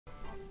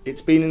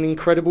It's been an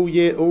incredible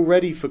year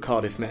already for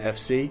Cardiff Met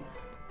FC,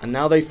 and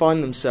now they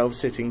find themselves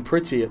sitting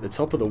pretty at the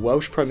top of the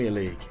Welsh Premier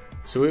League.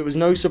 So it was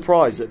no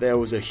surprise that there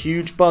was a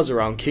huge buzz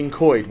around King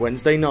Coed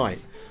Wednesday night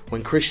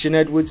when Christian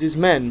Edwards'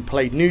 men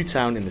played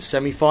Newtown in the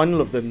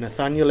semi-final of the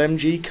Nathaniel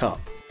MG Cup.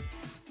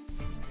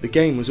 The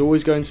game was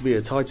always going to be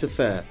a tight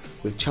affair,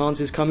 with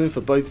chances coming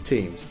for both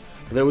teams,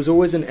 but there was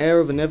always an air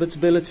of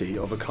inevitability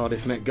of a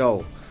Cardiff Met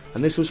goal,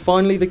 and this was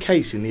finally the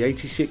case in the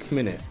 86th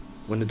minute,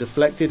 when a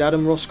deflected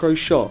Adam Roscoe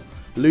shot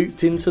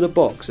looped into the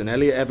box and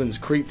Elliot Evans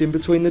creeped in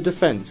between the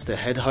defence to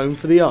head home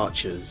for the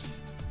Archers.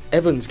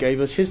 Evans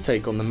gave us his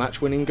take on the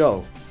match-winning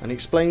goal and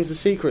explains the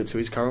secret to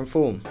his current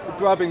form.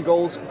 Grabbing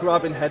goals,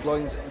 grabbing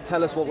headlines,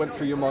 tell us what went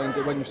through your mind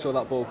when you saw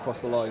that ball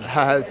cross the line.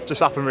 Just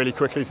happened really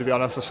quickly, to be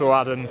honest. I saw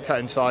Adam cut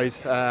inside,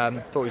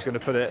 thought he was going to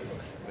put it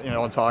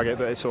on target,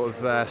 but it sort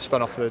of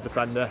spun off the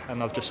defender,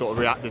 and I've just sort of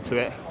reacted to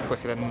it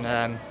quicker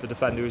than the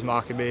defender who was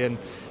marking me, and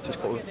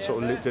just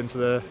sort of looped into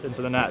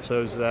the net,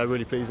 so it was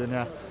really pleasing,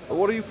 yeah.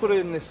 What are you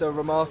putting this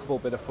remarkable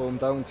bit of form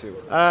down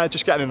to?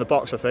 Just getting in the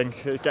box, I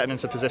think. Getting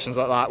into positions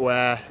like that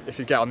where if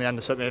you get on the end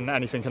of something,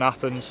 anything can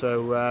happen.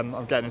 So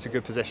I'm getting into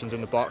good positions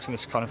in the box, and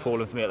it's kind of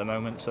falling for me at the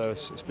moment, so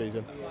it's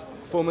pleasing.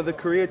 Form of the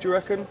career, do you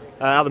reckon?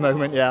 At the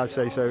moment, yeah, I'd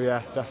say so,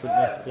 yeah,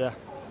 definitely, yeah.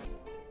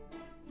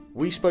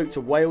 We spoke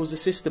to Wales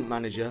assistant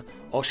manager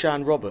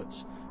Osian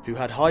Roberts, who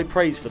had high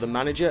praise for the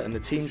manager and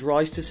the team's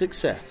rise to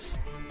success.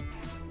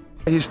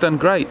 He's done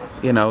great,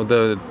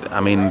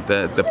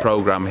 the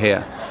programme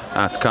here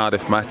at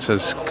Cardiff Met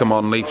has come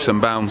on leaps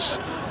and bounds,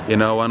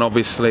 and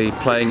obviously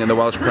playing in the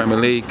Welsh Premier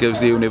League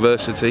gives the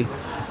university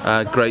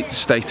great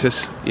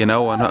status,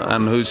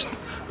 and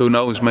who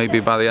knows, maybe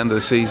by the end of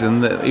the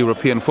season that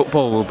European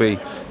football will be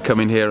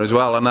coming here as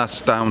well, and that's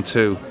down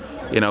to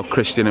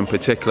Christian in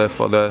particular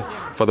for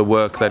the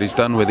work that he's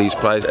done with these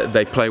players.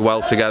 They play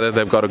well together,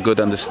 they've got a good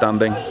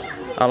understanding.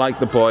 I like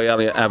the boy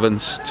Elliot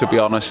Evans, to be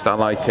honest. I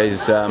like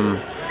he's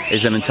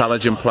an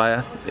intelligent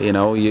player.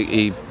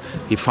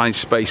 He finds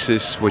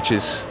spaces, which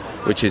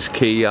is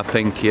key. I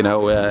think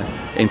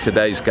in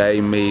today's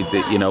game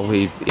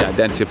he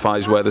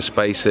identifies where the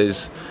space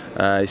is.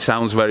 It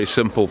sounds very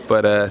simple,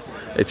 but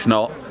it's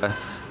not.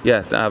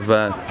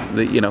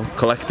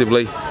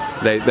 Collectively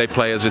they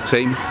play as a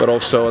team, but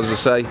also, as I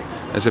say,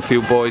 there's a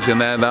few boys in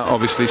there that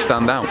obviously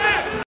stand out.